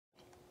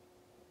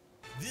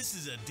This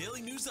is a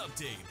daily news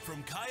update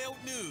from Coyote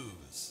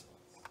News.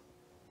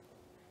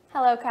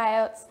 Hello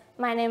Coyotes,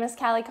 my name is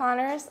Callie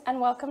Connors and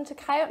welcome to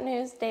Coyote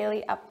News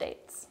Daily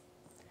Updates.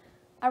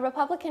 A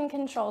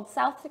Republican-controlled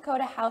South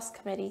Dakota House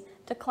committee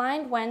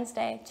declined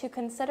Wednesday to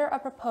consider a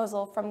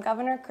proposal from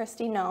Governor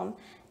Kristi Noem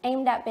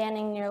aimed at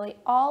banning nearly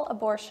all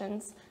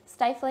abortions,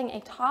 stifling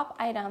a top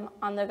item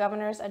on the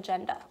governor's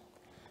agenda.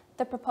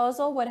 The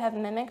proposal would have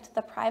mimicked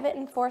the private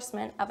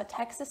enforcement of a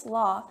Texas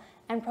law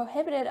and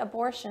prohibited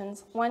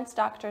abortions once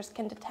doctors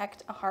can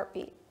detect a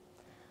heartbeat.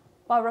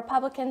 While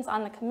Republicans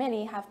on the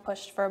committee have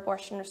pushed for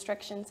abortion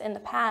restrictions in the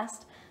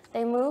past,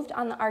 they moved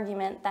on the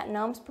argument that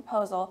Noem's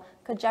proposal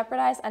could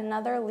jeopardize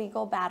another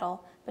legal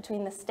battle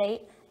between the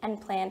state and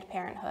Planned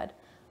Parenthood,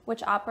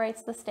 which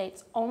operates the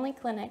state's only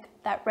clinic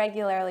that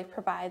regularly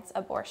provides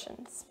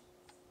abortions.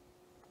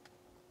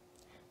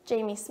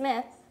 Jamie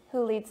Smith,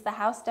 who leads the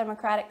House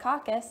Democratic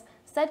Caucus,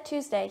 said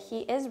Tuesday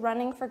he is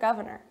running for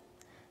governor.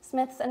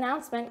 Smith's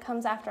announcement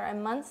comes after a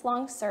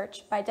months-long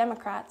search by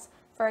Democrats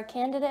for a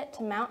candidate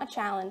to mount a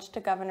challenge to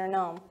Governor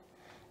Noem.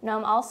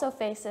 Noem also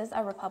faces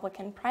a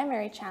Republican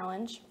primary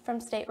challenge from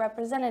State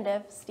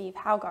Representative Steve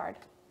Haugard.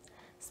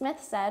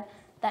 Smith said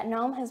that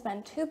Noem has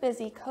been too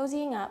busy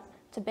cozying up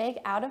to big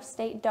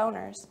out-of-state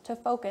donors to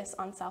focus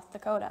on South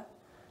Dakota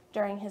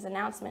during his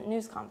announcement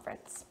news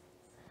conference.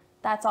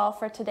 That's all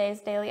for today's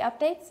daily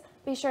updates.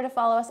 Be sure to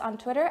follow us on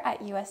Twitter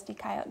at USD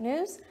Coyote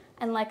News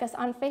and like us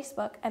on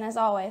Facebook. And as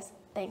always,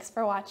 thanks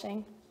for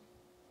watching.